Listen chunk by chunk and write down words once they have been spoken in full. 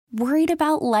Worried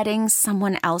about letting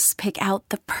someone else pick out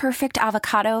the perfect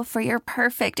avocado for your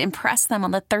perfect impress them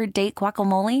on the third date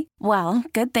guacamole? Well,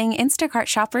 good thing Instacart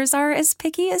shoppers are as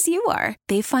picky as you are.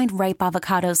 They find ripe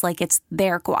avocados like it's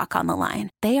their guac on the line.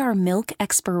 They are milk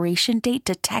expiration date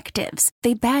detectives.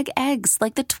 They bag eggs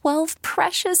like the 12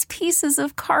 precious pieces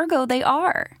of cargo they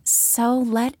are. So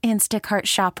let Instacart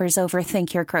shoppers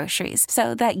overthink your groceries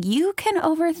so that you can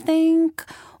overthink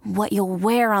what you'll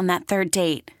wear on that third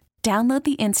date. Download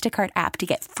the Instacart app to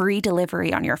get free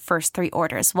delivery on your first 3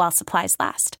 orders while supplies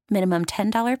last. Minimum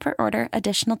 $10 per order.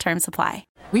 Additional terms apply.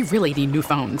 We really need new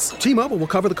phones. T-Mobile will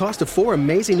cover the cost of 4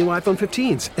 amazing new iPhone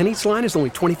 15s, and each line is only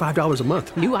 $25 a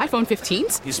month. New iPhone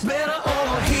 15s? It's better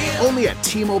over here. Only at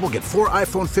T-Mobile, get 4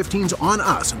 iPhone 15s on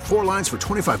us and 4 lines for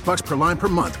 $25 per line per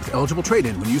month with eligible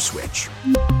trade-in when you switch.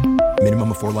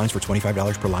 Minimum of 4 lines for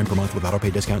 $25 per line per month with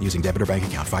autopay discount using debit or bank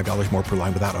account. $5 more per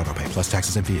line without autopay, plus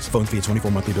taxes and fees. Phone fee at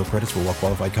 24 monthly bill credits for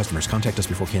well-qualified customers. Contact us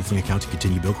before canceling account to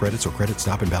continue bill credits or credit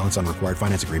stop and balance on required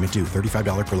finance agreement due.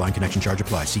 $35 per line connection charge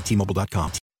applies. See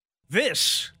T-Mobile.com.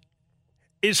 This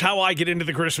is how I get into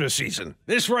the Christmas season.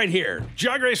 This right here.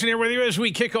 John Grayson here with you as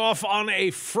we kick off on a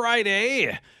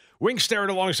Friday. Wink staring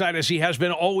alongside us. He has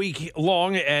been all week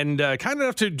long and kind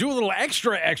enough to do a little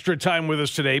extra time with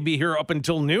us today. Be here up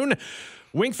until noon.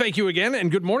 Wink, thank you again, and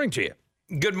good morning to you.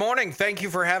 Good morning. Thank you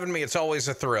for having me. It's always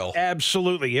a thrill.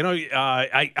 Absolutely. You know,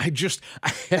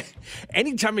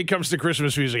 anytime it comes to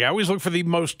Christmas music, I always look for the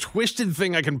most twisted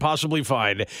thing I can possibly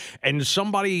find. And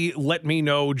somebody let me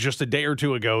know just a day or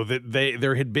two ago that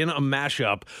there had been a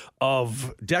mashup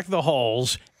of Deck the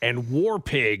Halls and War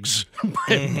Pigs.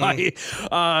 And I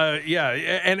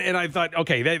thought,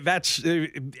 okay, that's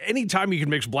anytime you can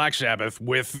mix Black Sabbath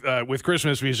with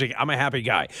Christmas music, I'm a happy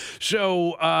guy.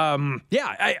 So,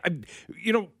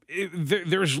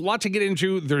 there's a lot to get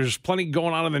into. There's plenty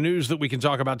going on in the news that we can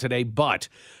talk about today. But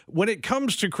when it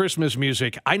comes to Christmas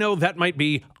music, I know that might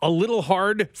be a little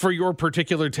hard for your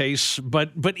particular tastes.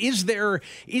 But is there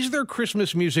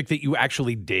Christmas music that you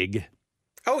actually dig?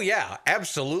 Oh, yeah,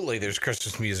 absolutely. There's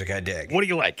Christmas music I dig. What do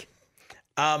you like?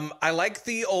 I like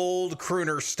the old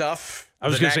crooner stuff. I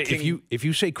was going to say, if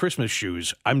you say Christmas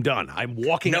shoes, I'm done. I'm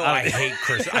walking out. No, I hate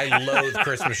Christmas. I loathe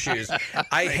Christmas shoes.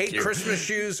 I hate Christmas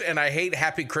shoes, and I hate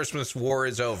Happy Christmas, War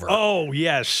is Over. Oh,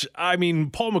 yes. I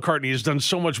mean, Paul McCartney has done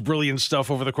so much brilliant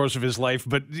stuff over the course of his life,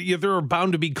 but there are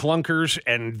bound to be clunkers,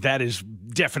 and that is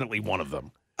definitely one of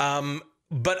them.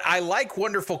 But I like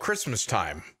Wonderful Christmas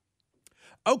Time.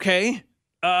 Okay.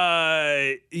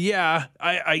 I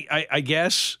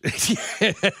guess.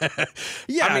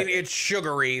 Yeah. I mean, it's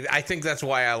sugary. I think that's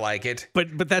why I like it.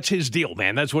 But that's his deal,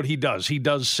 man. That's what he does. He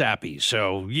does sappy.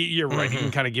 So you're right. You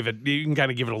can kind of give it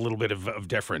a little bit of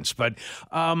deference. But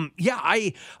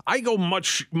I go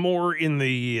much more in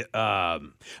the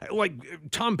like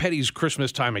Tom Petty's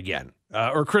Christmas Time Again.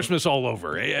 Or Christmas All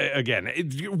Over. Again,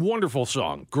 wonderful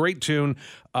song. Great tune.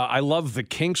 I love the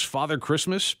Kinks' Father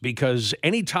Christmas because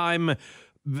anytime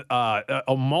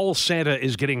a mall Santa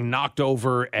is getting knocked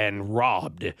over and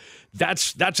robbed,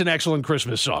 that's an excellent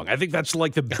Christmas song. I think that's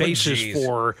like the basis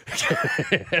for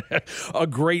a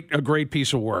great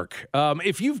piece of work.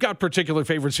 If you've got particular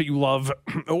favorites that you love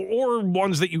or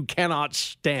ones that you cannot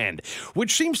stand,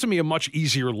 which seems to me a much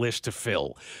easier list to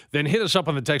fill, then hit us up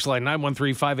on the text line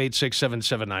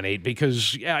 913-586-7798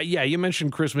 because you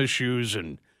mentioned Christmas shoes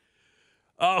and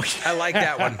oh, I like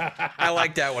that one. I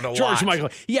like that one a lot. George Michael.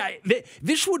 Yeah,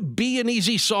 this would be an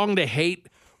easy song to hate,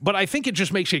 but I think it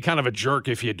just makes you kind of a jerk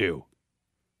if you do.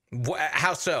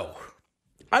 How so?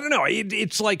 I don't know.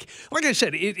 It's like I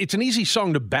said, it's an easy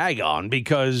song to bag on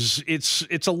because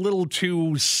it's a little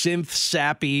too synth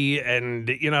sappy and,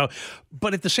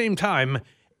 but at the same time,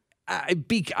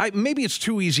 maybe it's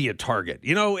too easy a target,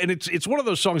 and it's one of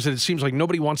those songs that it seems like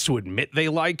nobody wants to admit they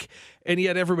like, and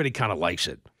yet everybody kind of likes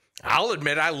it. I'll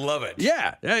admit I love it.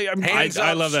 Yeah.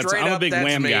 I love that. I'm a big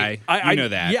Wham guy. You know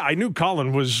that. Yeah, I knew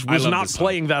Colin was not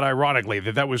playing that ironically,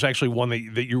 that was actually one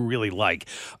that you really like.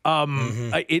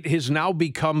 It has now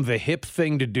become the hip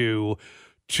thing to do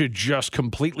to just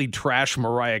completely trash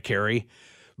Mariah Carey.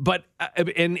 But,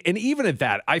 and even at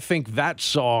that, I think that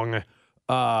song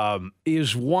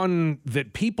is one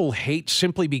that people hate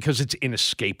simply because it's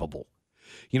inescapable.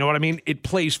 You know what I mean? It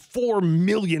plays 4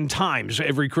 million times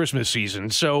every Christmas season,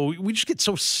 so we just get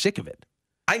so sick of it.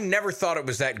 I never thought it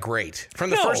was that great.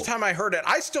 From the first time I heard it,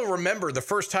 I still remember the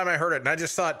first time I heard it, and I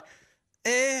just thought,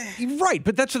 Right,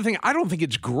 but that's the thing. I don't think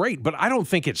it's great, but I don't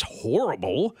think it's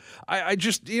horrible. I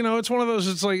just, it's one of those,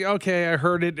 it's like, okay, I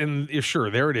heard it, and sure,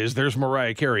 there it is. There's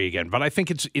Mariah Carey again. But I think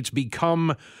it's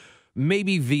become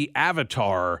maybe the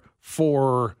avatar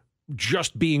for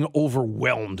just being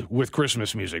overwhelmed with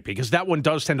Christmas music, because that one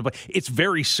does tend to play. It's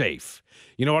very safe.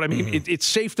 You know what I mean? Mm-hmm. It's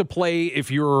safe to play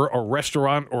if you're a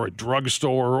restaurant or a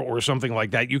drugstore or something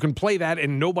like that. You can play that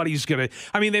and nobody's going to,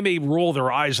 I mean, they may roll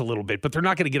their eyes a little bit, but they're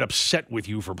not going to get upset with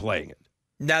you for playing it.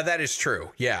 Now, that is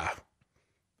true. Yeah.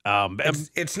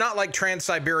 It's not like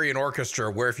Trans-Siberian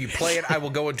Orchestra, where if you play it, I will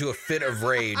go into a fit of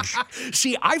rage.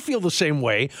 See, I feel the same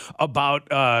way about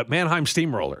Mannheim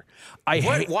Steamroller.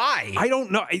 Why? I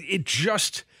don't know. It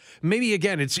just, maybe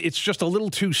again, it's just a little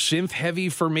too synth heavy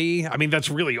for me. I mean, that's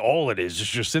really all it is. It's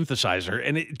just synthesizer.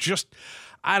 And it just,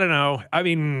 I don't know. I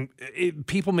mean,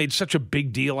 people made such a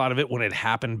big deal out of it when it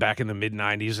happened back in the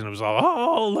mid-'90s. And it was all,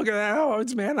 oh, look at that. Oh,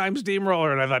 it's Mannheim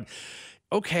Steamroller. And I thought,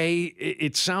 okay,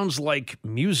 it sounds like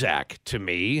Muzak to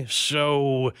me,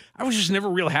 so I was just never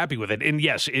real happy with it. And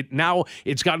yes,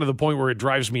 it's gotten to the point where it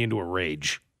drives me into a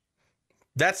rage.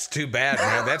 That's too bad,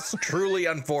 man. That's truly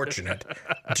unfortunate.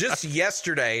 Just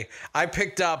yesterday, I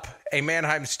picked up a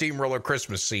Mannheim Steamroller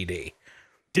Christmas CD.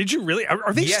 Did you really?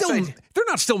 Are they Yes, still? They're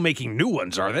not still making new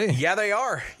ones, are they? Yeah, they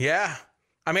are. Yeah.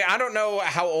 I mean, I don't know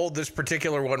how old this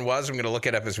particular one was. I'm going to look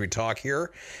it up as we talk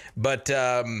here. But,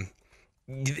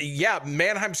 yeah,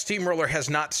 Mannheim Steamroller has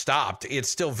not stopped. It's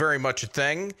still very much a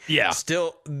thing. Yeah.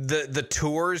 Still, the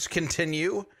tours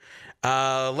continue.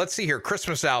 Let's see here.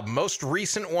 Christmas album. Most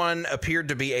recent one appeared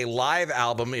to be a live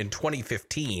album in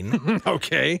 2015.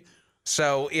 Okay.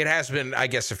 So it has been, I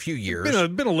guess, a few years.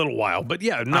 Been a little while, but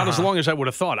yeah, not as long as I would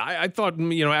have thought. I thought,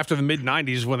 after the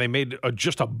mid-'90s when they made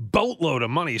just a boatload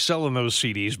of money selling those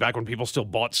CDs, back when people still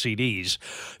bought CDs,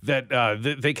 that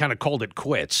they kind of called it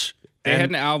quits. They had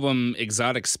an album,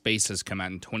 Exotic Spaces, come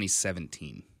out in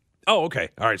 2017. Oh, okay.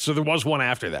 All right. So there was one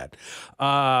after that.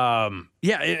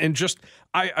 Yeah, and just,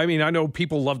 I mean, I know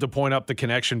people love to point up the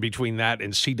connection between that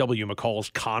and C.W.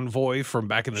 McCall's Convoy from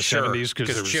back in the 70s.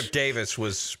 Because Chip Davis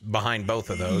was behind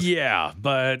both of those. Yeah,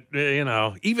 but,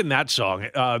 even that song,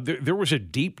 there was a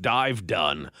deep dive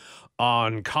done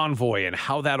on Convoy and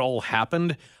how that all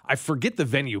happened. I forget the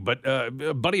venue, but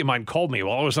a buddy of mine called me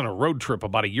while I was on a road trip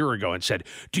about a year ago and said,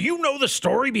 do you know the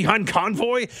story behind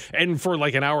Convoy? And for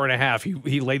like an hour and a half,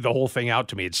 he laid the whole thing out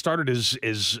to me. It started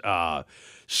as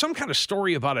some kind of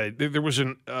story about there was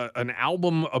an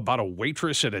album about a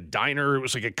waitress at a diner. It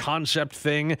was like a concept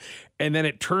thing. And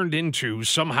then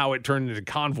somehow it turned into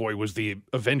Convoy was the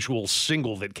eventual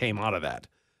single that came out of that.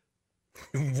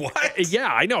 What?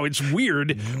 Yeah, I know. It's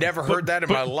weird. Never heard that in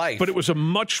my life. But it was a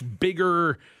much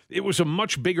bigger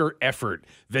effort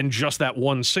than just that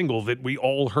one single that we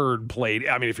all heard played.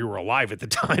 I mean, if you were alive at the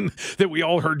time, that we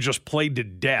all heard just played to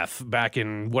death back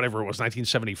in whatever it was,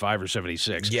 1975 or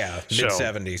 76. Yeah,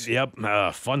 mid-'70s.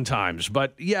 Yep, fun times.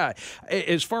 But yeah,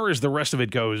 as far as the rest of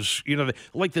it goes,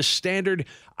 like the standard,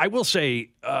 I will say,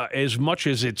 as much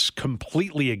as it's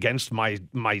completely against my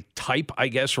type, I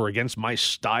guess, or against my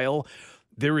style,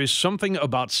 there is something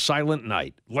about Silent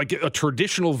Night, like a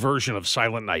traditional version of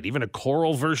Silent Night, even a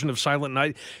choral version of Silent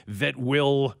Night, that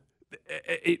will,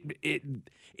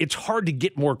 it's hard to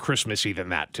get more Christmassy than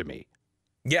that to me.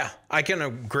 Yeah, I can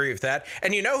agree with that.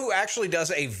 And you know who actually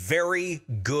does a very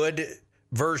good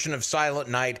version of Silent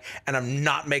Night, and I'm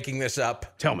not making this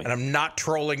up. Tell me. And I'm not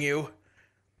trolling you.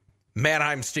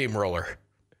 Mannheim Steamroller.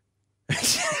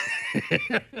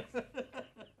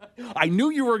 I knew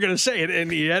you were going to say it,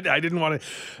 and yet I didn't want to.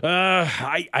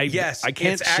 Yes, I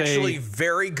can't it's actually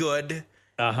very good.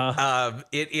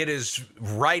 It is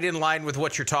right in line with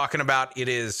what you're talking about. It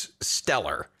is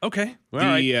stellar. Okay.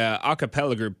 The a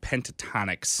cappella group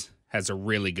Pentatonics has a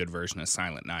really good version of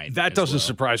Silent Night. That doesn't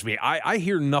surprise me. I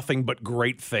hear nothing but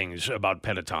great things about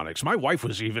Pentatonics. My wife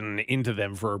was even into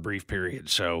them for a brief period.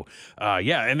 So,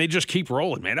 yeah, and they just keep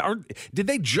rolling, man. Did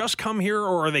they just come here,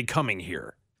 or are they coming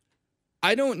here?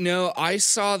 I don't know. I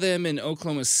saw them in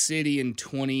Oklahoma City in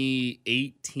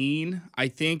 2018. I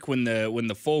think when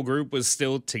the full group was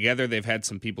still together. They've had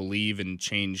some people leave and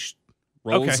change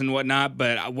roles and whatnot.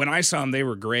 But when I saw them, they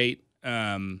were great.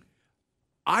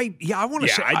 I want to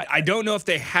say I don't know if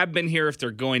they have been here, if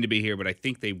they're going to be here, but I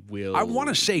think they will. I want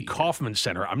to say Kaufman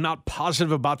Center. I'm not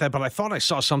positive about that, but I thought I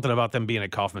saw something about them being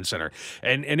at Kaufman Center.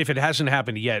 And if it hasn't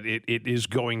happened yet, it is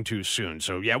going to soon.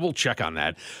 So yeah, we'll check on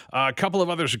that. A couple of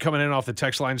others are coming in off the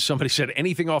text line. Somebody said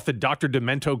anything off the Dr.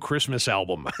 Demento Christmas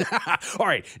album. All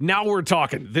right, now we're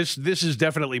talking. This is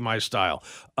definitely my style.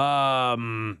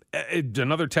 Another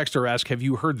texter asked, have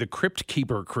you heard the Crypt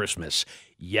Keeper Christmas?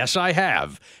 Yes, I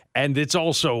have. And it's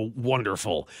also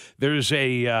wonderful. There's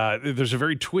a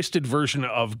very twisted version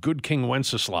of Good King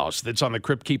Wenceslaus that's on the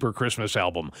Crypt Keeper Christmas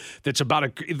album. That's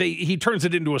about he turns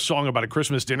it into a song about a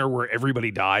Christmas dinner where everybody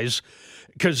dies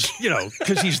because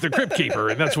he's the Crypt Keeper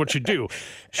and that's what you do.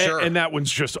 Sure. And that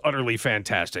one's just utterly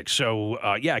fantastic. So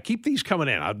keep these coming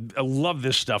in. I love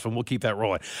this stuff, and we'll keep that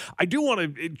rolling. I do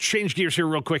want to change gears here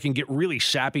real quick and get really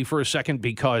sappy for a second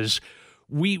because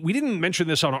we didn't mention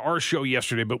this on our show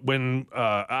yesterday, but when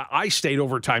I stayed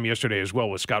overtime yesterday as well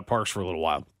with Scott Parks for a little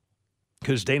while,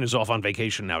 because Dana's off on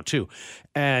vacation now too.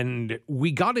 And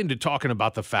we got into talking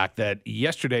about the fact that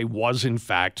yesterday was, in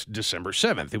fact, December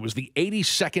 7th. It was the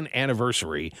 82nd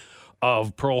anniversary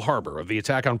of Pearl Harbor, of the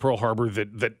attack on Pearl Harbor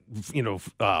that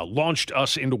launched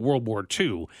us into World War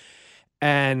II.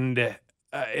 And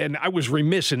I was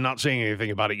remiss in not saying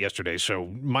anything about it yesterday, so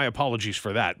my apologies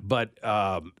for that. But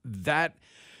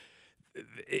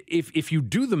if you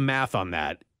do the math on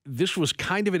that, this was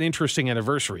kind of an interesting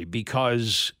anniversary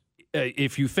because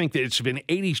if you think that it's been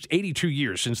 82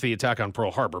 years since the attack on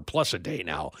Pearl Harbor, plus a day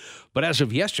now, but as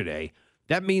of yesterday,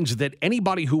 that means that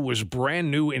anybody who was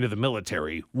brand new into the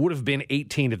military would have been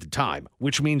 18 at the time,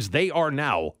 which means they are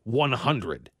now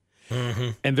 100. Mm-hmm.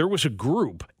 And there was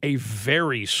a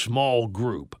very small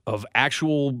group of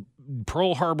actual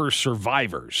Pearl Harbor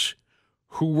survivors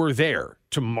who were there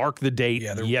to mark the date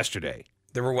yesterday.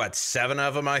 There were, 7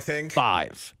 of them, I think?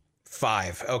 5.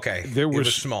 5. Okay. It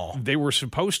was small. They were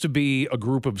supposed to be a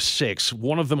group of 6.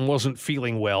 One of them wasn't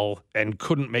feeling well and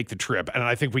couldn't make the trip. And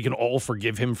I think we can all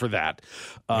forgive him for that.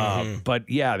 But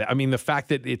yeah, I mean, the fact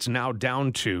that it's now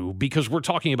down to, because we're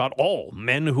talking about all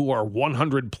men who are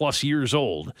 100 plus years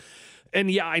old. And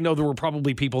yeah, I know there were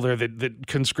probably people there that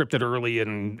conscripted early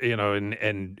and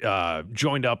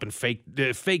joined up and faked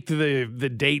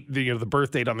the date, the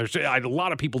birth date on their. A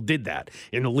lot of people did that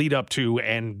in the lead up to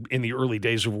and in the early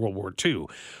days of World War II.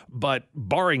 But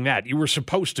barring that, you were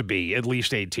supposed to be at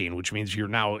least 18, which means you're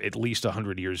now at least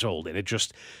 100 years old. And it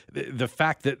just the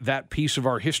fact that piece of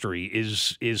our history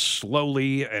is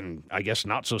slowly, and I guess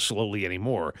not so slowly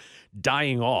anymore,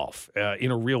 dying off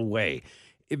in a real way.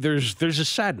 There's a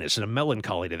sadness and a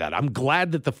melancholy to that. I'm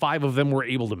glad that the 5 of them were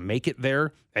able to make it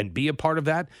there and be a part of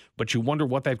that, but you wonder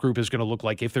what that group is going to look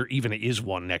like if there even is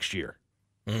one next year.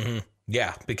 Mm-hmm.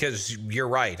 Yeah, because you're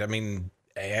right. I mean,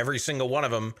 every single one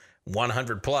of them,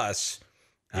 100 plus,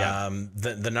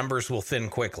 the numbers will thin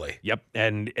quickly. Yep,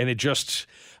 and it just...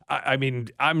 I mean,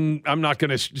 I'm not going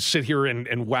to sit here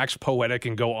and wax poetic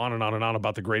and go on and on and on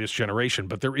about the greatest generation,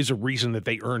 but there is a reason that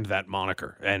they earned that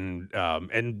moniker, and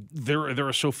there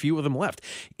are so few of them left.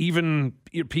 Even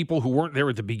people who weren't there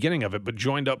at the beginning of it but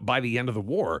joined up by the end of the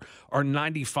war are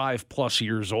 95 plus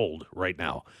years old right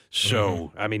now.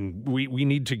 So, I mean, we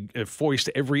need to foist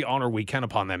every honor we can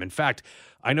upon them. In fact,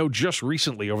 I know just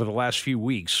recently, over the last few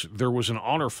weeks, there was an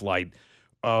honor flight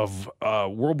of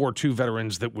World War II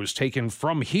veterans that was taken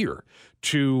from here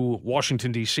to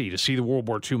Washington, D.C. to see the World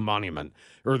War II monument,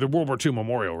 or the World War II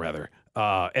memorial, rather.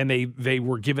 And they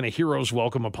were given a hero's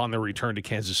welcome upon their return to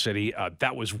Kansas City.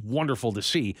 That was wonderful to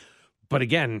see. But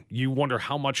again, you wonder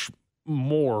how much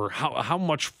more, how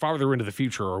much farther into the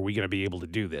future are we going to be able to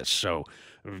do this? So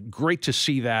great to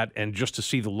see that, and just to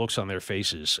see the looks on their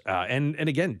faces. And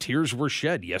again, tears were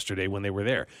shed yesterday when they were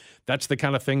there. That's the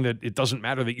kind of thing that it doesn't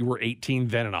matter that you were 18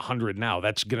 then and 100 now.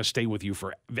 That's going to stay with you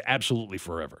for absolutely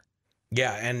forever.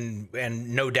 Yeah, and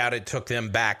no doubt it took them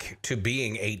back to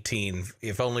being 18,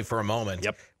 if only for a moment,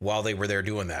 while they were there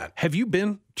doing that. Have you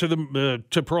been to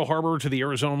to Pearl Harbor, to the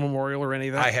Arizona Memorial, or any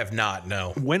of that? I have not,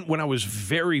 no. When I was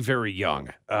very, very young,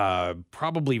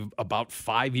 probably about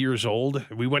 5 years old,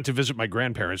 we went to visit my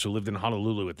grandparents who lived in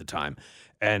Honolulu at the time.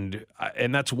 And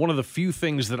that's one of the few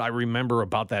things that I remember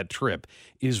about that trip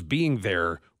is being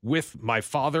there with my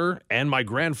father and my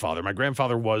grandfather. My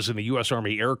grandfather was in the U.S.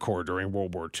 Army Air Corps during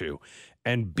World War II,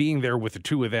 and being there with the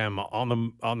two of them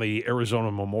on the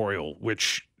Arizona Memorial,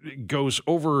 which goes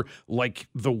over like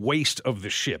the waist of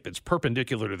the ship. It's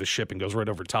perpendicular to the ship and goes right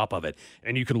over top of it,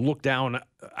 and you can look down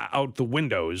out the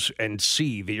windows and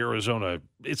see the Arizona.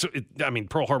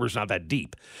 Pearl Harbor's not that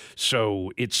deep,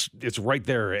 so it's right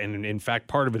there, and in fact,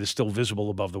 part of it is still visible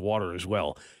above the water as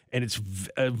well. And it's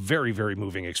a very, very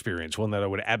moving experience, one that I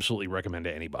would absolutely recommend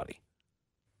to anybody.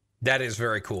 That is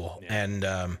very cool. Yeah.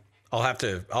 And I'll have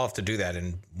to do that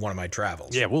in one of my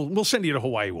travels. Yeah, we'll send you to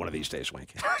Hawaii one of these days,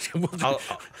 Wink.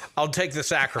 I'll take the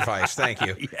sacrifice. Thank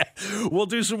you. Yeah. We'll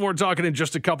do some more talking in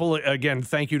just a couple. Again,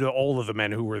 thank you to all of the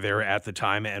men who were there at the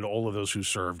time and all of those who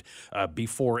served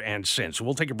before and since.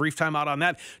 We'll take a brief time out on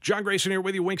that. John Grayson here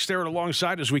with you, Wink Starrett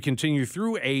alongside as we continue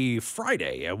through a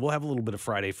Friday. We'll have a little bit of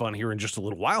Friday fun here in just a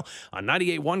little while on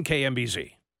 98.1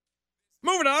 KMBZ.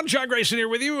 Moving on, John Grayson here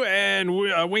with you, and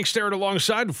Wink Starrett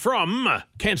alongside from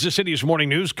Kansas City's Morning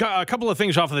News. A couple of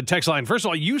things off of the text line. First of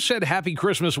all, you said Happy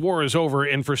Christmas, War is Over,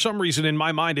 and for some reason in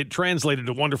my mind it translated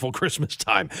to Wonderful Christmas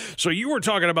Time. So you were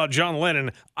talking about John Lennon.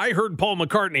 I heard Paul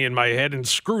McCartney in my head and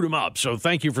screwed him up, so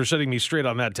thank you for setting me straight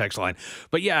on that text line.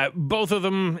 But yeah, both of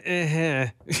them,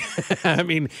 I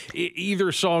mean,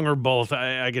 either song or both,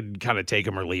 I could kind of take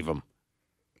them or leave them.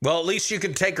 Well, at least you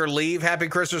can take or leave Happy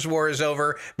Christmas, War is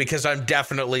Over, because I'm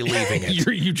definitely leaving it.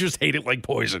 You just hate it like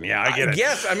poison. Yeah, I get it.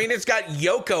 Yes, I mean, it's got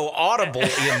Yoko audible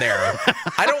in there.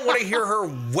 I don't want to hear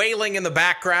her wailing in the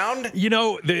background. You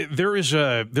know, there's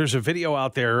a video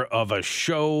out there of a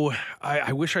show.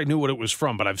 I wish I knew what it was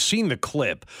from, but I've seen the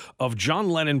clip of John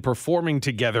Lennon performing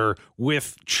together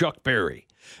with Chuck Berry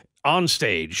on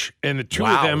stage, and the two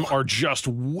of them are just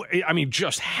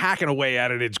hacking away at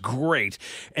it. It's great.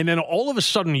 And then all of a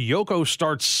sudden, Yoko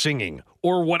starts singing,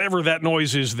 or whatever that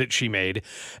noise is that she made,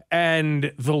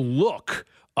 and the look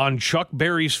on Chuck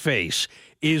Berry's face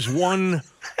is one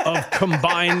of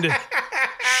combined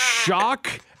shock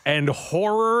and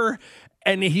horror.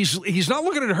 And he's not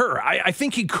looking at her. I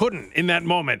think he couldn't in that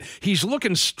moment. He's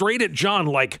looking straight at John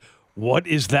like, what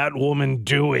is that woman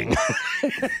doing?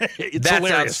 It's That's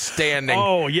hilarious. Outstanding.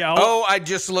 Oh, yeah. Oh, I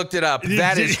just looked it up.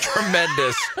 That is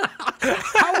tremendous.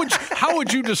 How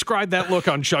would you describe that look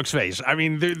on Chuck's face? I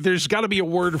mean, there's got to be a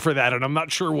word for that, and I'm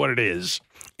not sure what it is.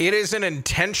 It is an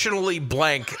intentionally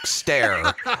blank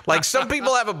stare. Like some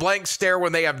people have a blank stare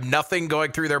when they have nothing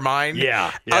going through their mind.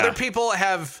 Yeah. Other people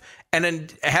have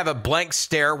a blank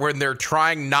stare when they're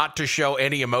trying not to show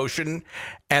any emotion.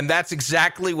 And that's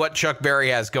exactly what Chuck Berry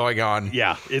has going on.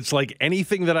 Yeah, it's like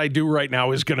anything that I do right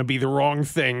now is going to be the wrong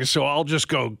thing, so I'll just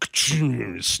go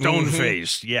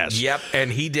stone-faced. Yes. Yep, and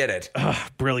he did it.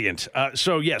 Brilliant.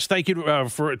 So, yes, thank you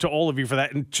to all of you for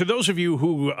that. And to those of you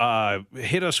who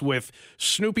hit us with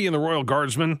Snoopy and the Royal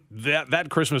Guardsmen, that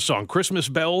Christmas song, Christmas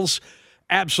Bells,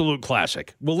 absolute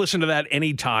classic. We'll listen to that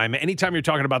anytime. Anytime you're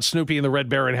talking about Snoopy and the Red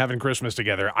Baron having Christmas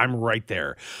together, I'm right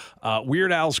there.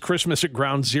 Weird Al's Christmas at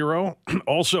Ground Zero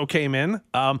also came in.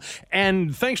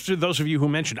 And thanks to those of you who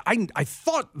mentioned, I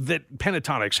thought that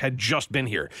Pentatonics had just been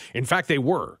here. In fact, they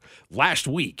were last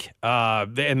week.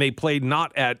 And they played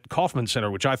not at Kauffman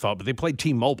Center, which I thought, but they played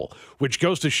T-Mobile, which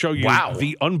goes to show you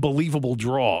the unbelievable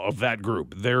draw of that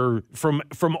group. They're, from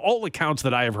all accounts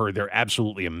that I have heard, they're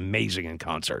absolutely amazing in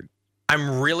concert.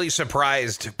 I'm really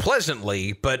surprised,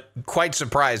 pleasantly, but quite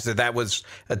surprised that was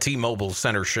a T-Mobile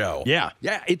Center show. Yeah.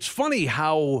 It's funny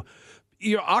how,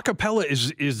 you know, a cappella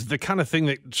is the kind of thing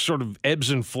that sort of ebbs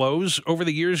and flows over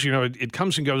the years. You know, it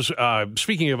comes and goes.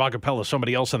 Speaking of a cappella,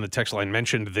 somebody else on the text line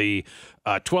mentioned the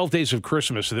 12 Days of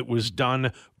Christmas that was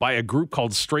done by a group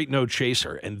called Straight No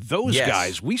Chaser. And those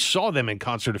guys, we saw them in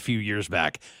concert a few years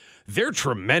back. They're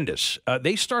tremendous.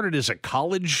 They started as a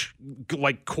college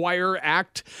choir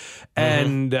act,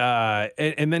 and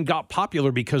then got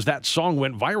popular because that song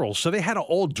went viral. So they had to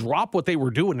all drop what they were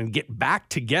doing and get back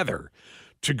together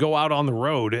to go out on the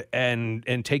road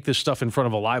and take this stuff in front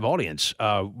of a live audience.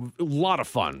 A lot of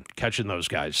fun catching those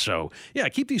guys. So yeah,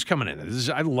 keep these coming in.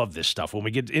 I love this stuff. When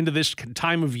we get into this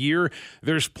time of year,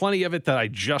 there's plenty of it that I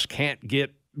just can't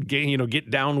get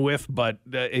down with, but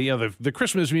the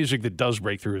Christmas music that does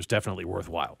break through is definitely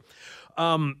worthwhile.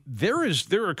 There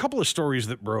are a couple of stories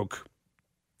that broke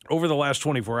over the last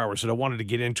 24 hours that I wanted to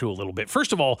get into a little bit.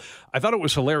 First of all, I thought it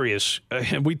was hilarious,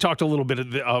 and we talked a little bit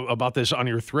about this on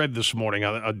your thread this morning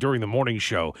during the morning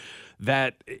show,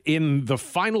 that in the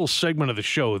final segment of the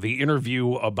show, the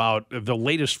interview about the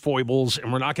latest foibles,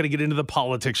 and we're not going to get into the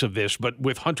politics of this, but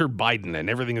with Hunter Biden and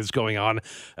everything that's going on,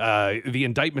 the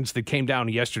indictments that came down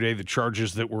yesterday, the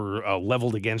charges that were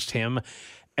leveled against him,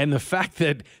 and the fact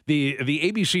that the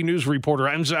ABC News reporter,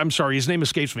 I'm sorry, his name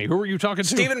escapes me. Who were you talking to?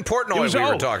 Stephen Portnoy we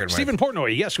were talking with. Stephen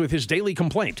Portnoy, yes, with his daily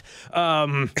complaint.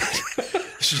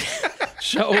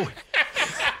 So...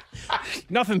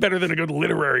 Nothing better than a good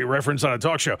literary reference on a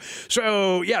talk show.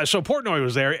 So Portnoy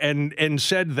was there and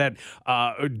said that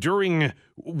during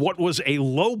what was a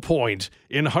low point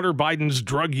in Hunter Biden's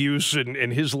drug use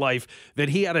in his life, that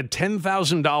he had a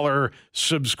 $10,000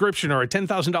 subscription or a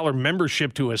 $10,000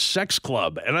 membership to a sex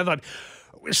club. And I thought,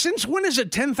 since when is a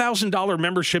 $10,000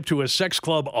 membership to a sex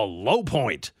club a low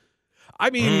point? I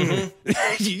mean,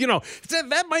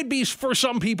 that might be for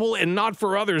some people and not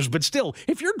for others, but still,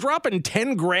 if you're dropping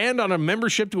 10 grand on a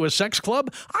membership to a sex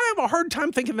club, I have a hard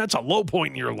time thinking that's a low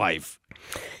point in your life.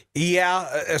 Yeah,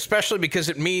 especially because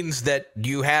it means that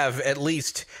you have at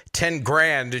least 10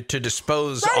 grand to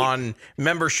dispose on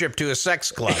membership to a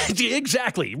sex club.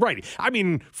 Exactly, right. I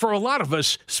mean, for a lot of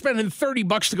us, spending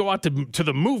 $30 to go out to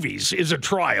the movies is a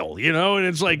trial, and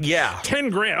it's like 10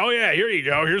 grand. Oh, yeah, here you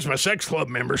go. Here's my sex club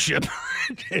membership.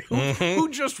 Who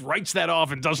just writes that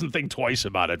off and doesn't think twice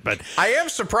about it? But I am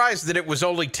surprised that it was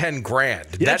only 10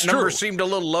 grand. That number seemed a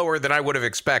little lower than I would have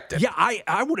expected. Yeah,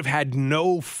 I would have had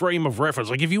no frame of reference.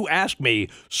 Like, if you ask me,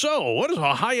 so what does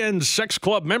a high-end sex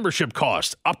club membership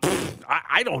cost?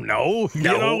 I don't know.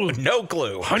 No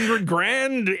clue. 100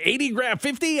 grand, 80 grand,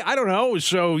 50? I don't know.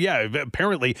 So, yeah,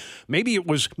 apparently, maybe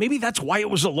that's why it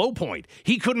was a low point.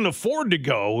 He couldn't afford to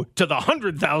go to the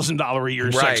 $100,000 a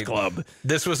year sex club.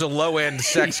 This was a low-end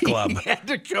sex club. He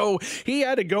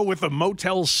had to go with the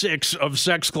Motel 6 of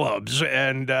sex clubs.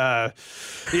 And,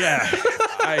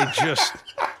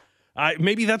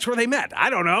 maybe that's where they met. I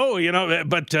don't know,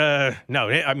 but no,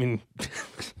 I mean,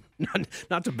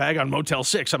 not to bag on Motel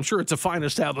 6. I'm sure it's a fine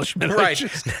establishment. Right.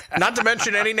 Not to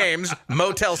mention any names,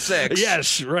 Motel 6.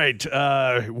 Yes, right.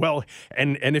 Well,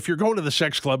 and if you're going to the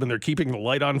sex club and they're keeping the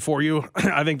light on for you,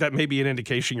 I think that may be an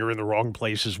indication you're in the wrong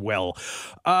place as well.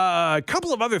 A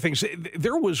couple of other things.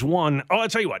 There was one, I'll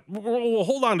tell you what, we'll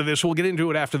hold on to this. We'll get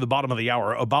into it after the bottom of the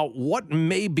hour about what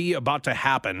may be about to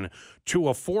happen to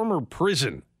a former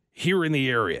prison here in the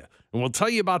area. And we'll tell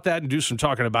you about that and do some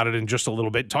talking about it in just a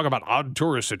little bit. Talk about odd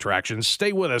tourist attractions.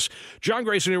 Stay with us. John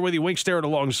Grayson here with you, Wink Starrett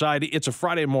alongside. It's a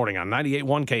Friday morning on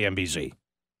 98.1 KMBZ.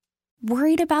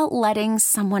 Worried about letting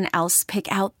someone else pick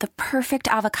out the perfect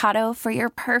avocado for your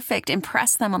perfect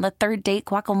impress them on the third date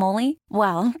guacamole?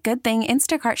 Well, good thing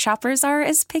Instacart shoppers are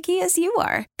as picky as you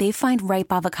are. They find ripe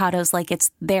avocados like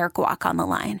it's their guac on the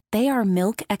line. They are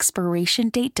milk expiration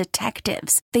date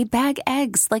detectives. They bag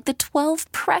eggs like the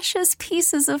 12 precious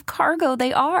pieces of cargo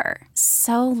they are.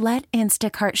 So let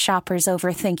Instacart shoppers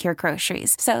overthink your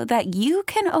groceries so that you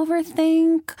can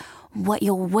overthink what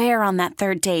you'll wear on that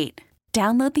third date.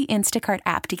 Download the Instacart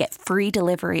app to get free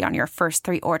delivery on your first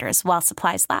 3 orders while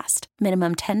supplies last.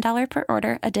 Minimum $10 per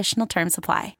order. Additional terms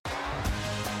apply.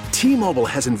 T-Mobile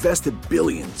has invested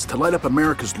billions to light up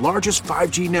America's largest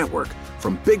 5G network,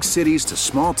 from big cities to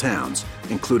small towns,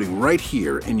 including right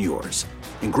here in yours.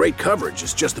 And great coverage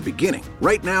is just the beginning.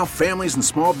 Right now, families and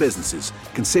small businesses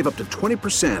can save up to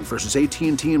 20% versus AT&T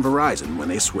and Verizon when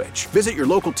they switch. Visit your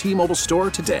local T-Mobile store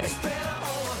today.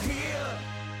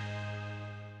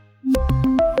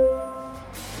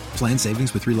 Plan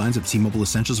savings with 3 lines of T-Mobile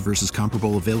Essentials versus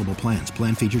comparable available plans.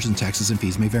 Plan features and taxes and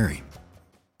fees may vary.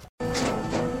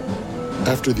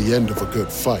 After the end of a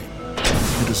good fight,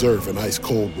 you deserve an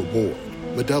ice-cold reward.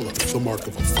 Modelo is the mark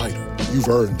of a fighter. You've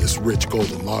earned this rich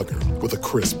golden lager with a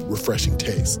crisp, refreshing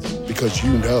taste. Because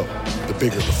you know, the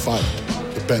bigger the fight,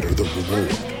 the better the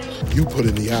reward. You put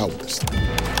in the hours,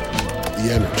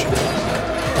 the energy,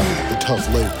 the tough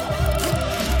labor.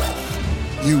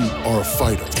 You are a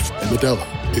fighter, and Modelo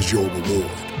is your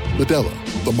reward. Modelo,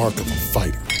 the mark of a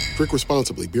fighter. Drink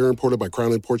responsibly. Beer imported by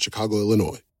Crown Imports, Chicago,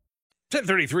 Illinois.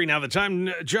 10:33 now the time.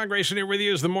 John Grayson here with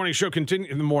you as the morning show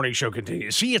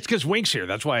continues. See, it's because Wink's here.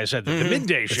 That's why I said that. The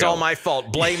midday show. It's all my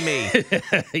fault. Blame me.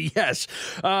 Yes,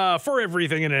 for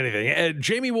everything and anything.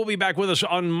 Jamie will be back with us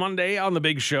on Monday on the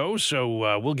big show,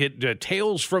 so we'll get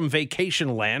tales from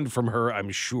vacation land from her,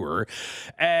 I'm sure.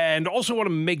 And also want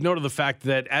to make note of the fact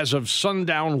that as of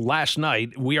sundown last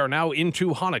night, we are now into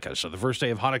Hanukkah. So the first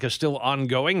day of Hanukkah is still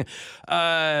ongoing.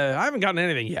 I haven't gotten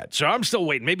anything yet, so I'm still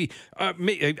waiting. Maybe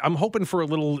I'm hoping for a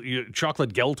little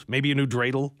chocolate gelt, maybe a new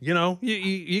dreidel.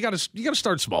 You got to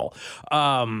start small.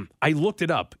 I looked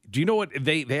it up. Do you know what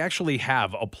they actually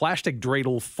have? A plastic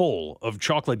dreidel full of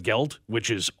chocolate gelt, which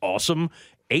is awesome.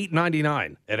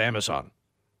 $8.99 at Amazon.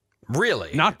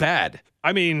 Really? Not bad.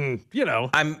 I mean,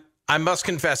 I must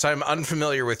confess, I'm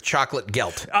unfamiliar with chocolate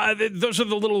gelt. Those are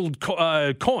the little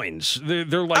coins.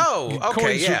 They're like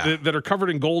coins that are covered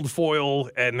in gold foil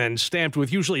and then stamped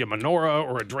with usually a menorah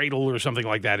or a dreidel or something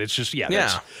like that. It's just,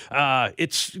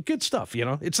 it's good stuff,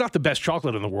 It's not the best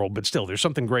chocolate in the world, but still, there's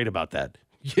something great about that.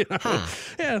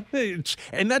 Yeah,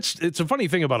 it's a funny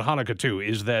thing about Hanukkah, too,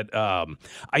 is that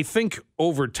I think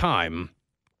over time,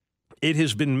 it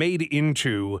has been made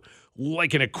into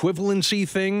like an equivalency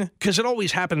thing, because it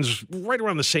always happens right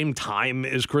around the same time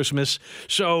as Christmas.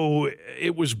 So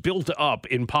it was built up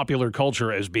in popular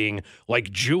culture as being like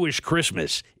Jewish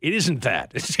Christmas. It isn't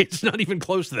that. It's not even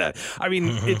close to that. I mean,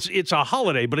 it's a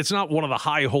holiday, but it's not one of the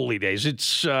high holy days.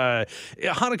 It's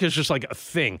Hanukkah is just like a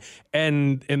thing.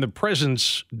 And the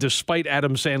presents, despite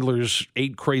Adam Sandler's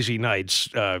 8 Crazy Nights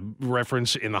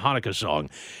reference in the Hanukkah song,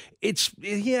 it's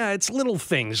little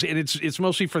things, and it's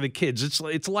mostly for the kids.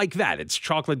 It's like that. It's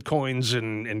chocolate coins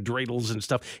and dreidels and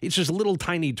stuff. It's just little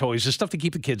tiny toys. It's stuff to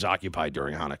keep the kids occupied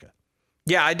during Hanukkah.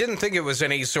 Yeah, I didn't think it was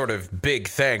any sort of big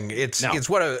thing. It's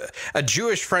what a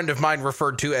Jewish friend of mine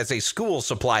referred to as a school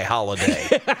supply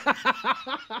holiday.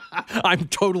 I'm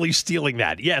totally stealing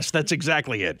that. Yes, that's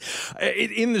exactly it.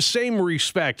 In the same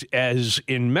respect as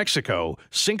in Mexico,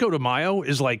 Cinco de Mayo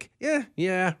is like,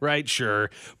 yeah, right, sure.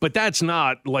 But that's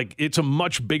not like, it's a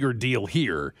much bigger deal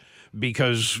here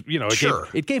because,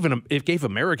 it gave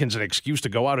Americans an excuse to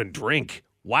go out and drink.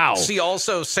 Wow. See,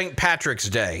 also St. Patrick's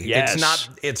Day. Yes.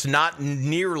 It's not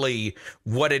nearly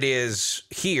what it is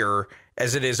here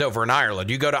as it is over in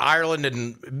Ireland. You go to Ireland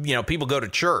and people go to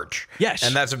church. Yes.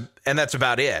 And that's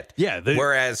about it. Yeah.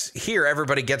 Whereas here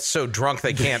everybody gets so drunk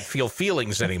they can't feel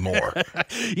feelings anymore.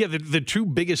 Yeah, the 2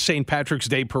 biggest St. Patrick's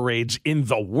Day parades in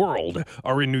the world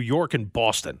are in New York and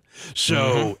Boston.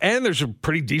 So, and there's a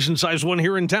pretty decent sized one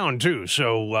here in town too.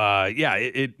 So,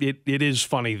 it is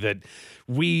funny that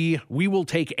we will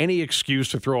take any excuse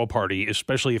to throw a party,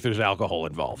 especially if there's alcohol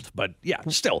involved. But yeah,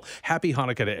 still, happy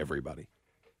Hanukkah to everybody.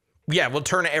 Yeah, we'll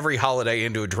turn every holiday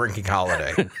into a drinking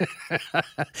holiday.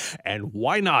 And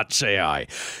why not, say I?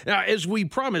 Now, as we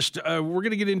promised, we're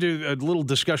going to get into a little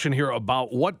discussion here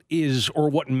about what is or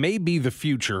what may be the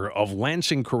future of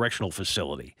Lansing Correctional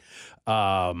Facility.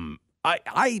 This,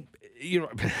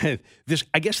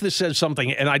 I guess this says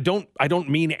something, and I don't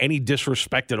mean any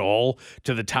disrespect at all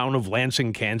to the town of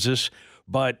Lansing, Kansas,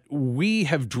 but we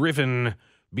have driven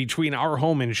between our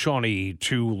home in Shawnee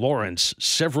to Lawrence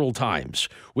several times,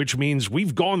 which means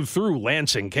we've gone through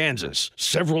Lansing, Kansas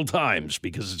several times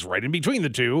because it's right in between the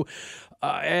two,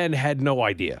 and had no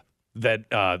idea that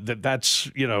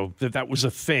that was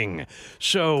a thing.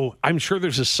 So I'm sure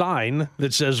there's a sign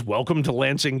that says "Welcome to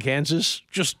Lansing, Kansas."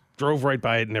 Just drove right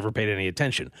by it and never paid any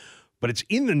attention. But it's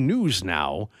in the news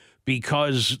now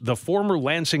because the former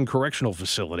Lansing Correctional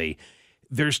Facility,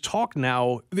 there's talk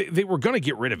now, they were going to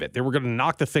get rid of it. They were going to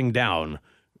knock the thing down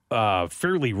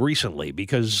fairly recently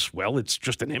because, well, it's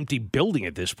just an empty building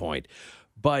at this point.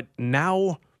 But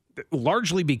now,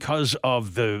 largely because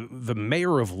of the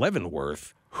mayor of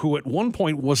Leavenworth, who at one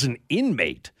point was an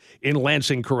inmate in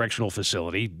Lansing Correctional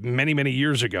Facility many, many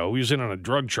years ago, he was in on a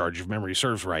drug charge, if memory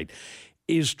serves right,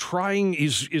 is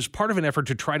part of an effort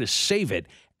to try to save it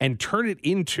and turn it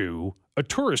into a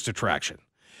tourist attraction.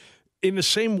 In the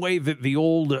same way that the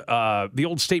old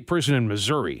state prison in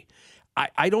Missouri,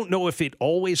 I don't know if it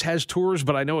always has tours,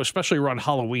 but I know especially around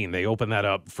Halloween they open that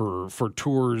up for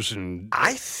tours. And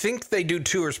I think they do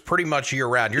tours pretty much year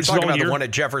round. You're talking about the one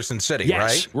at Jefferson City,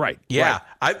 yes, right? Yeah,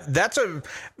 right.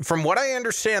 From what I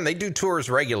understand, they do tours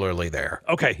regularly there.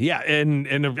 Okay, yeah,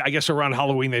 and I guess around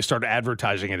Halloween they start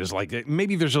advertising it as like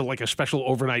maybe there's a special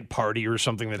overnight party or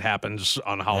something that happens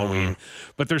on Halloween,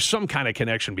 but there's some kind of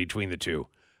connection between the two.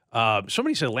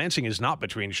 Somebody said Lansing is not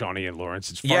between Shawnee and Lawrence;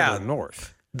 it's farther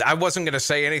north. I wasn't going to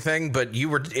say anything, but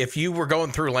if you were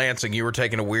going through Lansing, you were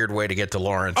taking a weird way to get to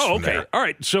Lawrence. Oh, okay. All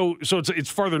right. So it's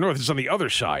farther north. It's on the other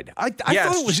side. I thought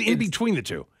it was in between the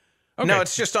two. Okay. No,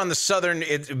 it's just on the southern.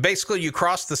 Basically, you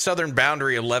cross the southern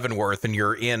boundary of Leavenworth, and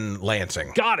you're in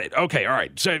Lansing. Got it. Okay. All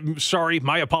right. So, sorry.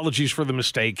 My apologies for the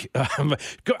mistake.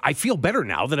 I feel better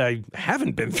now that I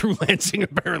haven't been through Lansing,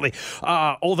 apparently.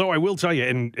 Although I will tell you,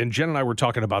 and Jen and I were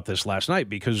talking about this last night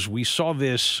because we saw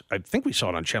this, I think we saw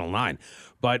it on Channel 9,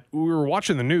 but we were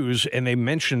watching the news, and they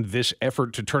mentioned this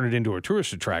effort to turn it into a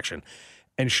tourist attraction.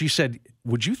 And she said,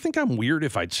 would you think I'm weird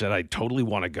if I'd said I totally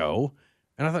want to go?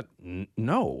 And I thought,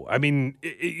 no. I mean,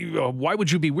 why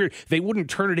would you be weird? They wouldn't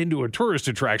turn it into a tourist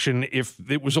attraction if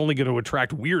it was only going to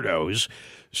attract weirdos.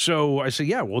 So I said,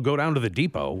 yeah, we'll go down to the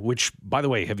depot, which, by the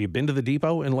way, have you been to the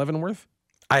depot in Leavenworth?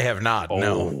 I have not,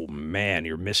 no. Oh, man,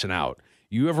 you're missing out.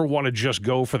 You ever want to just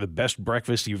go for the best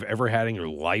breakfast you've ever had in your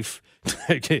life?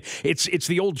 It's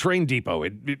the old train depot.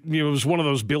 It was one of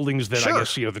those buildings that I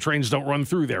guess the trains don't run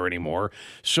through there anymore.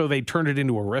 So they turned it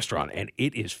into a restaurant, and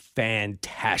it is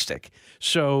fantastic.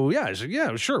 So yeah, I said,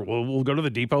 yeah, sure. We'll go to the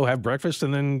depot, have breakfast,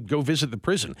 and then go visit the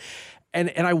prison. And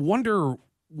I wonder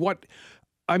what.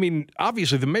 I mean,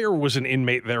 obviously, the mayor was an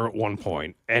inmate there at one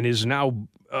point and is now,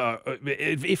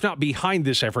 if not behind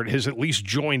this effort, has at least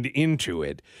joined into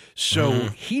it. So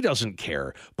he doesn't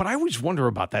care. But I always wonder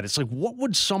about that. It's like, what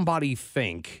would somebody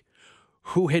think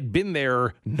who had been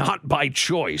there not by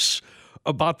choice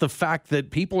about the fact that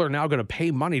people are now going to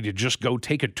pay money to just go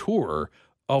take a tour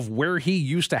of where he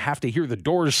used to have to hear the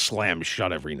doors slam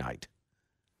shut every night?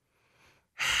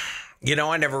 You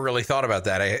know, I never really thought about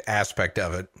that aspect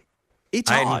of it. It's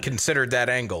I odd. hadn't considered that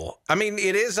angle. I mean,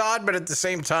 it is odd, but at the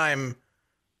same time,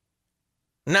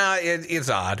 nah, it's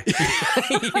odd.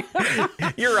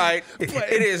 You're right.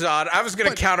 It is odd. I was going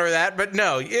to counter that, but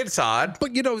no, it's odd.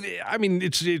 But, you know, I mean,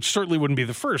 it certainly wouldn't be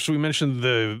the first. We mentioned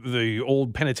the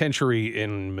old penitentiary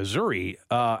in Missouri.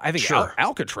 I think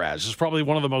Alcatraz is probably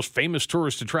one of the most famous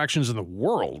tourist attractions in the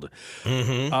world.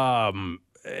 Mm-hmm.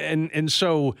 And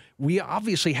so we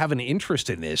obviously have an interest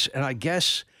in this. And I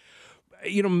guess,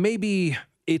 you know, maybe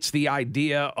it's the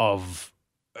idea of,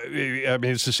 I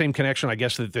mean, it's the same connection, I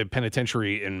guess, that the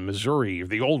penitentiary in Missouri,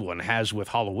 the old one, has with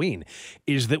Halloween,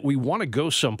 is that we want to go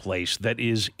someplace that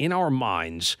is in our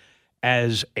minds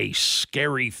as a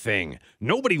scary thing.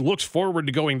 Nobody looks forward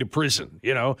to going to prison,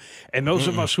 you know? And those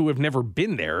of us who have never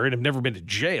been there and have never been to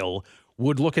jail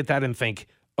would look at that and think,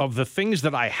 of the things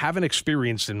that I haven't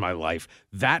experienced in my life,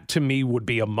 that to me would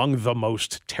be among the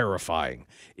most terrifying,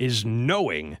 is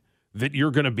knowing that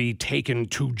you're going to be taken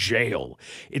to jail.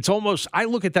 It's almost, I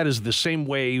look at that as the same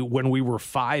way when we were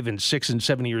 5 and 6 and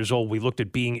 7 years old, we looked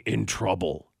at being in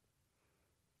trouble.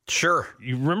 Sure.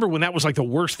 You remember when that was like the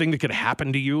worst thing that could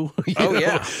happen to you?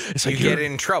 Yeah. It's like you get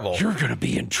in trouble. You're going to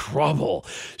be in trouble.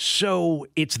 So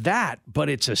it's that, but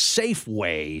it's a safe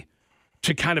way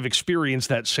to kind of experience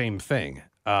that same thing.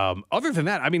 Other than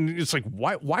that, I mean, it's like,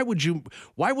 why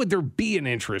would there be an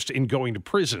interest in going to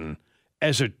prison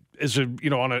as a you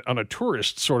know, on a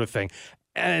tourist sort of thing?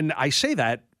 And I say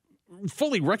that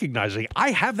fully recognizing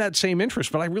I have that same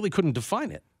interest, but I really couldn't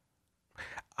define it.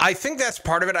 I think that's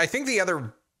part of it. I think the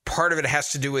other part of it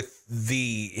has to do with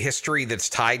the history that's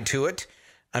tied to it.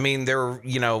 I mean, the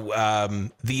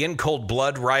In Cold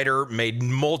Blood writer made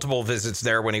multiple visits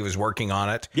there when he was working on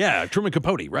it. Yeah, Truman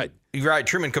Capote, right. Right,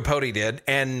 Truman Capote did.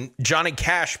 And Johnny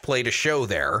Cash played a show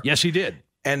there. Yes, he did.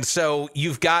 And so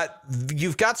you've got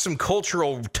some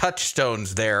cultural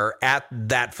touchstones there at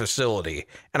that facility.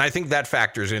 And I think that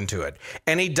factors into it.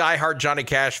 Any diehard Johnny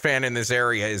Cash fan in this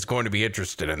area is going to be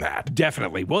interested in that.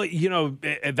 Definitely. Well, you know,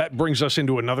 that brings us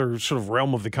into another sort of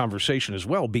realm of the conversation as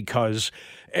well, because,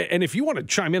 and if you want to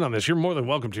chime in on this, you're more than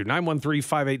welcome to.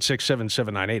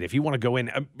 913-586-7798. If you want to go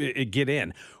in, get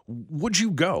in. Would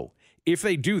you go? If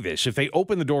they do this, if they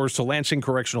open the doors to Lansing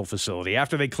Correctional Facility,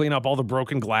 after they clean up all the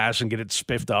broken glass and get it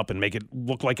spiffed up and make it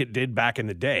look like it did back in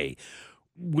the day,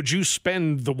 would you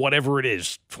spend the whatever it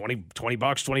is, $20,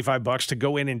 $25 to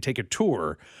go in and take a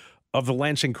tour of the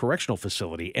Lansing Correctional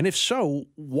Facility? And if so,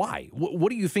 why? What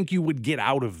do you think you would get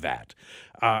out of that?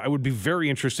 I would be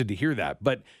very interested to hear that.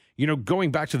 But, you know,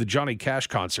 going back to the Johnny Cash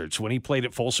concerts, when he played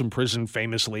at Folsom Prison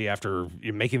famously after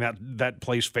making that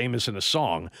place famous in a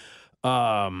song,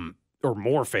 or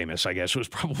more famous, I guess. It was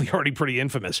probably already pretty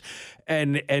infamous.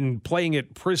 And playing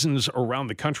at prisons around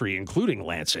the country, including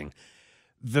Lansing.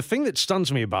 The thing that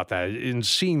stuns me about that, in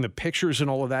seeing the pictures and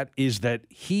all of that, is that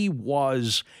he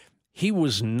was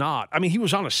not, I mean, he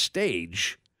was on a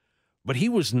stage, but he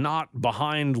was not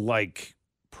behind, like,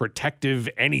 protective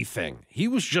anything. He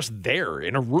was just there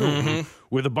in a room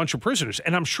with a bunch of prisoners.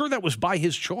 And I'm sure that was by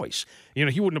his choice. You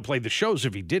know, he wouldn't have played the shows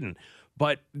if he didn't.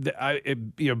 But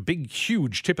big,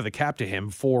 huge tip of the cap to him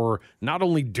for not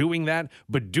only doing that,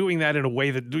 but doing that in a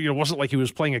way that, you know, wasn't like he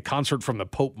was playing a concert from the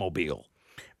Pope Mobile.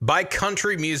 By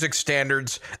country music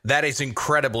standards, that is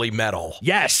incredibly metal.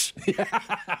 Yes.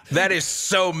 That is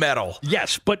so metal.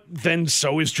 Yes, but then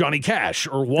so is Johnny Cash,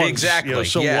 or was. Exactly. You know,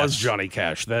 so yes. was Johnny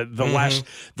Cash. The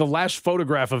last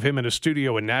photograph of him in a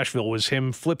studio in Nashville was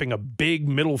him flipping a big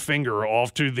middle finger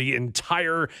off to the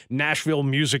entire Nashville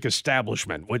music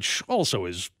establishment, which also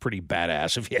is pretty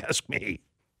badass, if you ask me.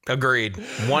 Agreed.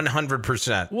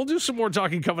 100%. We'll do some more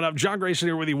talking coming up. John Grayson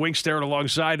here with you, Wink Staring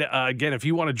alongside. Again, if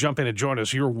you want to jump in and join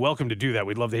us, you're welcome to do that.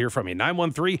 We'd love to hear from you.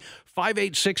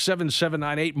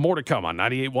 913-586-7798. More to come on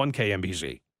 98.1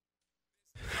 KMBZ.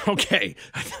 Okay,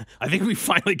 I think we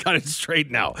finally got it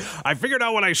straight now. I figured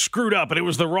out when I screwed up, and it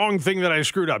was the wrong thing that I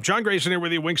screwed up. John Grayson here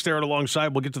with you, Wink Staring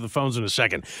alongside. We'll get to the phones in a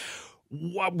second.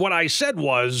 What I said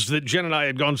was that Jen and I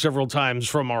had gone several times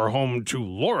from our home to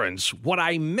Lawrence. What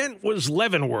I meant was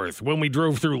Leavenworth when we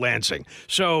drove through Lansing.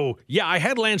 So, yeah, I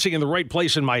had Lansing in the right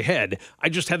place in my head. I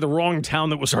just had the wrong town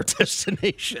that was our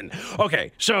destination.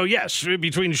 Okay, so yes,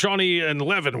 between Shawnee and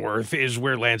Leavenworth is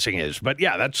where Lansing is. But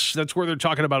yeah, that's where they're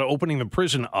talking about opening the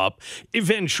prison up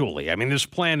eventually. I mean, this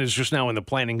plan is just now in the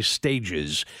planning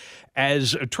stages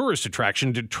as a tourist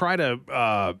attraction to try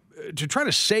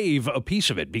to save a piece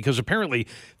of it, because apparently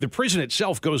the prison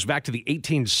itself goes back to the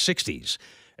 1860s.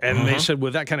 And they said,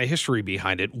 with that kind of history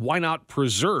behind it, why not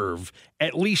preserve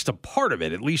at least a part of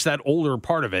it, at least that older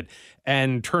part of it,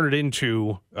 and turn it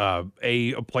into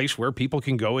a place where people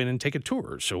can go in and take a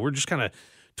tour. So we're just kind of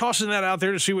tossing that out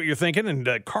there to see what you're thinking.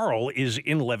 And Carl is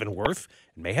in Leavenworth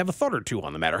and may have a thought or two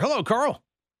on the matter. Hello, Carl.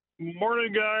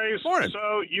 Morning, guys. Morning.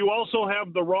 So you also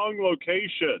have the wrong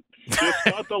location. It's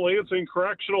not the Lansing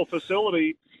Correctional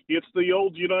Facility. It's the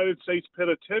old United States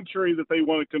Penitentiary that they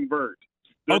want to convert.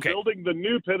 They're building the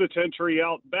new penitentiary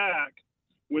out back.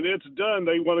 When it's done,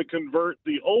 they want to convert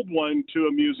the old one to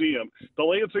a museum. The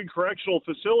Lansing Correctional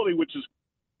Facility, which is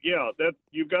that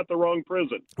you've got the wrong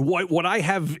prison. What I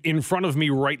have in front of me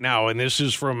right now, and this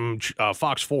is from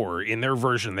Fox 4, in their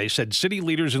version, they said city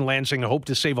leaders in Lansing hope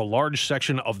to save a large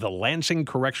section of the Lansing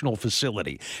Correctional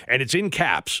Facility. And it's in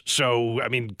caps. So, I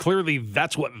mean, clearly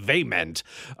that's what they meant.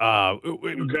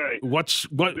 Okay. What?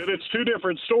 Then it's two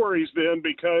different stories then,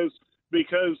 because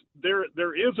there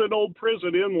is an old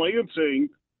prison in Lansing,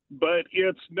 but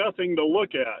it's nothing to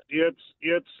look at.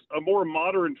 It's a more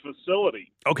modern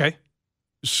facility. Okay.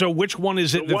 So which one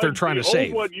is it that they're trying to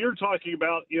save? The old one you're talking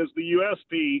about is the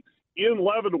USP in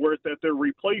Leavenworth that they're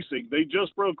replacing. They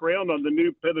just broke ground on the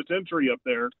new penitentiary up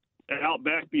there and out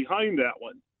back behind that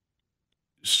one.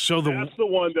 So that's the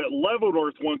one that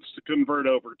Leavenworth wants to convert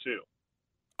over to.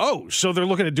 Oh, so they're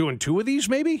looking at doing two of these,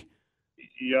 maybe?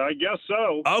 Yeah, I guess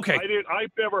so. Okay.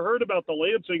 I've never heard about the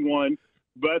Lansing one,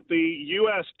 but the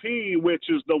USP, which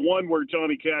is the one where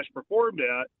Johnny Cash performed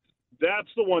at, that's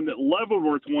the one that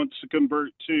Leavenworth wants to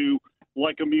convert to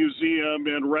like a museum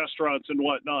and restaurants and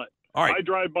whatnot. All right. I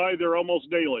drive by there almost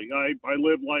daily. I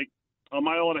live like a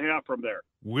mile and a half from there.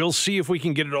 We'll see if we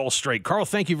can get it all straight. Carl,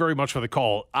 thank you very much for the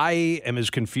call. I am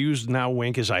as confused now,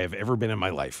 Wink, as I have ever been in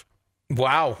my life.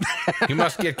 Wow. You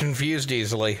must get confused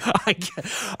easily.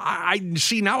 I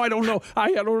see now. I don't know.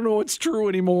 I don't know what's true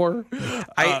anymore.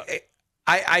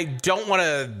 I don't want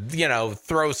to,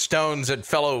 throw stones at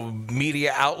fellow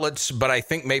media outlets, but I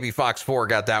think maybe Fox 4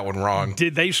 got that one wrong.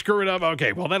 Did they screw it up?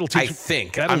 Okay, well, that'll teach I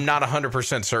think. I'm not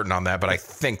 100% certain on that, but I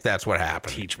think that's what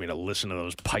happened. Teach me to listen to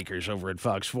those pikers over at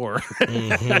Fox 4.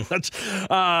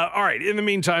 Mm-hmm. All right, in the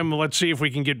meantime, let's see if we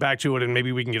can get back to it, and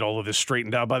maybe we can get all of this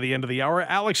straightened out by the end of the hour.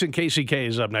 Alex in KCK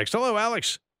is up next. Hello,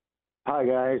 Alex. Hi,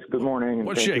 guys. Good morning, and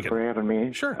What's thank shaking? you for having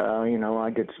me. Sure. I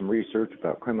did some research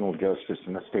about criminal justice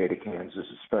in the state of Kansas,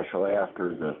 especially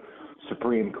after the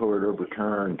Supreme Court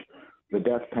overturned the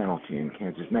death penalty in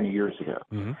Kansas many years ago.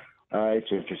 Mm-hmm.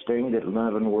 It's interesting that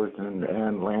Leavenworth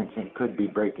and Lansing could be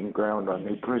breaking ground on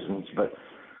new prisons, but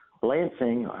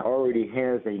Lansing already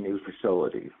has a new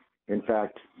facility. In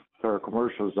fact, there are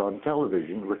commercials on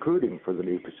television recruiting for the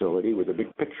new facility with a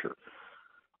big picture.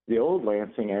 The old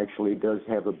Lansing actually does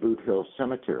have a Boot Hill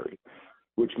Cemetery,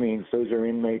 which means those are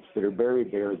inmates that are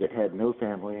buried there that had no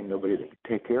family and nobody that could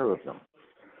take care of them.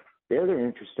 The other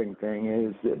interesting thing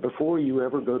is that before you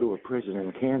ever go to a prison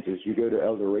in Kansas, you go to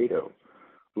El Dorado,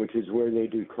 which is where they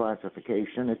do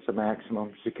classification. It's a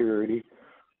maximum security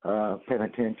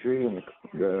penitentiary, and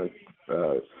the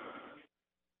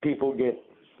people get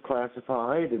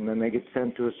classified, and then they get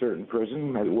sent to a certain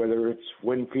prison, whether it's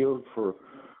Winfield for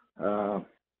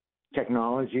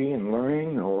technology and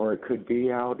learning, or it could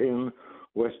be out in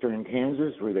western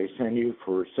Kansas where they send you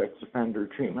for sex offender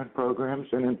treatment programs.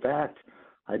 And in fact,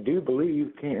 I do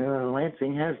believe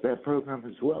Lansing has that program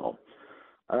as well.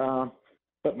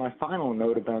 But my final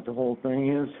note about the whole thing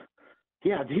is,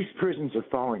 these prisons are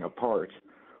falling apart.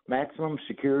 Maximum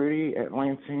security at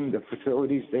Lansing, the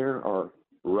facilities there are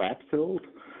rat-filled.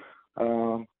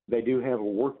 They do have a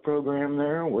work program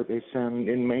there where they send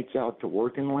inmates out to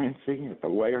work in Lansing at the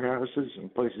warehouses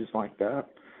and places like that.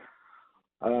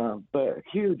 But a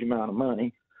huge amount of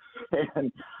money.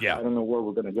 and I don't know where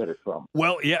we're going to get it from.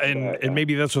 Well, yeah, and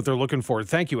maybe that's what they're looking for.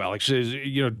 Thank you, Alex. Is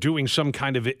doing some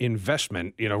kind of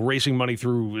investment, raising money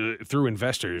through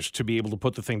investors to be able to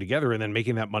put the thing together, and then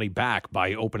making that money back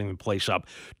by opening the place up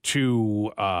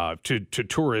to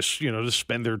tourists, to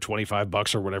spend their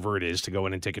 $25 or whatever it is to go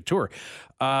in and take a tour.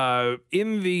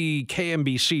 In the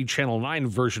KMBC Channel 9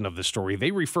 version of the story,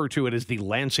 they refer to it as the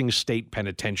Lansing State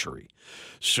Penitentiary.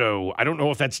 So I don't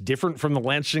know if that's different from the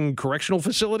Lansing Correctional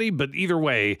Facility, but either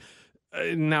way,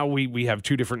 now we have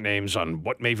two different names on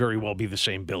what may very well be the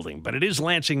same building. But it is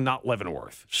Lansing, not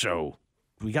Leavenworth. So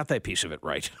we got that piece of it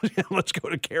right. Let's go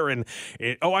to Karen.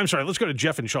 I'm sorry. Let's go to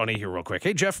Jeff and Shawnee here real quick.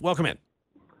 Hey, Jeff, welcome in.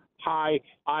 Hi.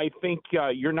 I think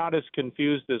you're not as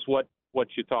confused as what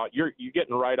you thought. You're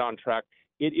getting right on track.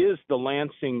 It is the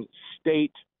Lansing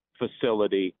State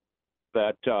Facility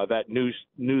that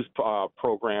news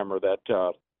program or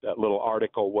that little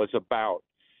article was about.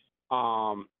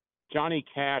 Johnny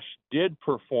Cash did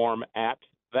perform at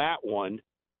that one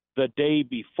the day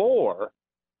before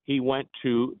he went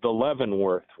to the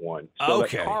Leavenworth one. So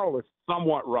that Carl is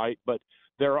somewhat right, but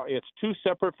it's two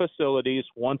separate facilities.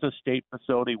 One's a state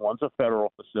facility, one's a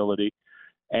federal facility,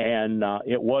 and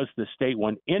it was the state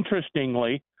one.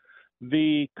 Interestingly,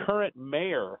 the current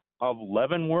mayor of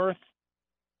Leavenworth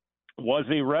was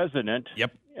a resident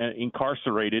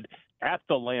incarcerated at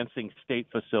the Lansing State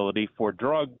Facility for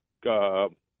drug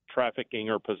trafficking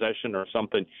or possession or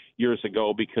something years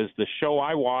ago, because the show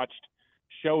I watched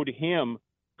showed him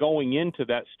going into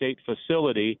that state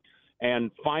facility and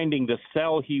finding the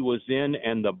cell he was in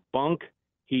and the bunk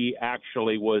he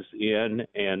actually was in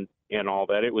and all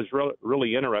that. It was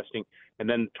really interesting. And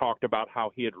then talked about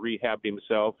how he had rehabbed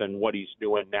himself and what he's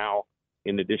doing now,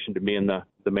 in addition to being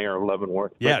the mayor of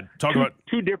Leavenworth. Yeah, talk about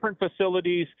two different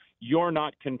facilities. You're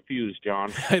not confused, John.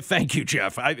 Thank you,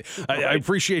 Jeff. I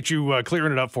appreciate you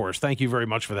clearing it up for us. Thank you very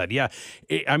much for that. Yeah,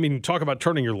 I mean, talk about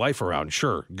turning your life around.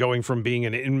 Sure, going from being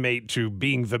an inmate to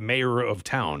being the mayor of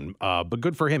town. But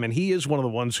good for him. And he is one of the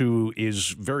ones who is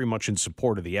very much in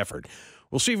support of the effort.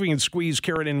 We'll see if we can squeeze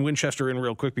Karen in Winchester in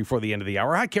real quick before the end of the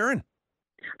hour. Hi, Karen.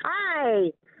 Hi.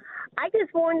 I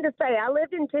just wanted to say I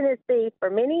lived in Tennessee for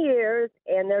many years,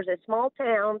 and there's a small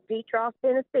town, Petroff,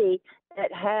 Tennessee,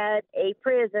 that had a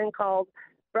prison called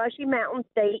Brushy Mountain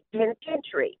State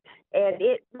Penitentiary, and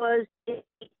it was the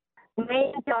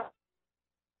main job.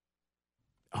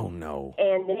 Oh no!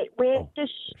 And it went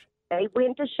they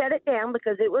went to shut it down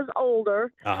because it was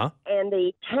older, and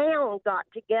the town got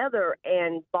together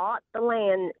and bought the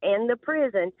land and the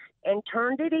prison and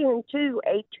turned it into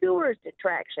a tourist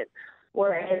attraction.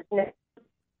 Whereas now,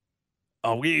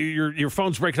 your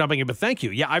phone's breaking up again, but thank you.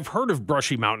 Yeah, I've heard of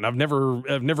Brushy Mountain. I've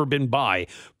never been by,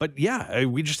 but yeah,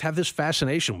 we just have this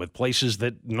fascination with places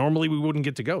that normally we wouldn't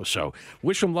get to go. So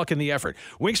wish them luck in the effort.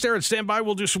 Wink Stare and stand by.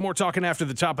 We'll do some more talking after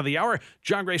the top of the hour.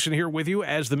 John Grayson here with you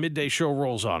as the midday show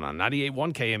rolls on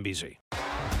 98.1 KMBZ.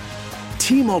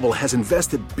 T-Mobile has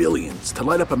invested billions to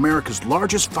light up America's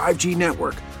largest 5G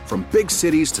network, from big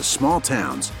cities to small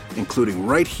towns, including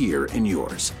right here in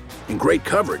yours. And great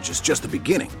coverage is just the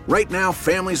beginning. Right now,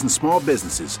 families and small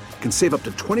businesses can save up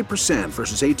to 20%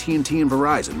 versus AT&T and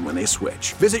Verizon when they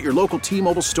switch. Visit your local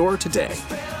T-Mobile store today.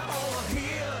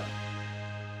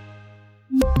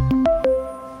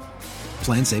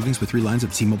 Plan savings with 3 lines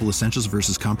of T-Mobile Essentials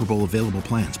versus comparable available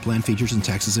plans. Plan features and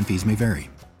taxes and fees may vary.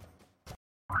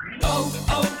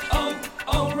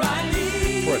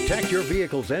 Protect your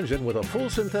vehicle's engine with a full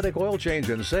synthetic oil change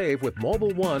and save with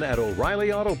Mobil 1 at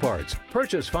O'Reilly Auto Parts.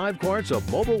 Purchase 5 quarts of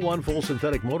Mobil 1 full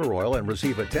synthetic motor oil and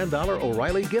receive a $10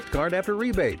 O'Reilly gift card after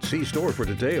rebate. See store for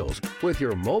details. With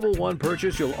your Mobil 1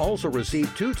 purchase, you'll also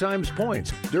receive 2 times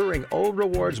points during O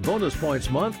Rewards Bonus Points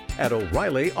Month at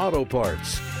O'Reilly Auto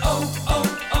Parts.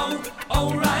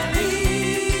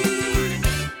 O'Reilly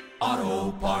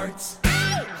Auto Parts.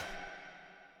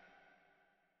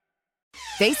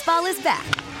 Baseball is back,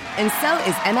 and so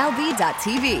is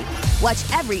MLB.tv.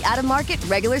 Watch every out-of-market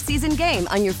regular season game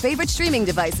on your favorite streaming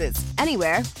devices,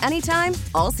 anywhere, anytime,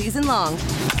 all season long.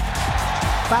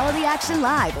 Follow the action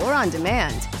live or on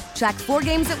demand. Track 4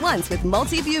 games at once with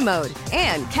multi-view mode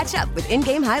and catch up with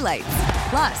in-game highlights.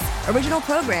 Plus, original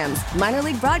programs, minor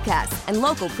league broadcasts, and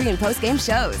local pre- and post-game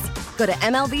shows. Go to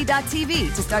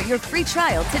MLB.tv to start your free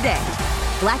trial today.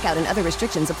 Blackout and other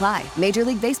restrictions apply. Major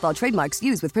League Baseball trademarks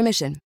used with permission.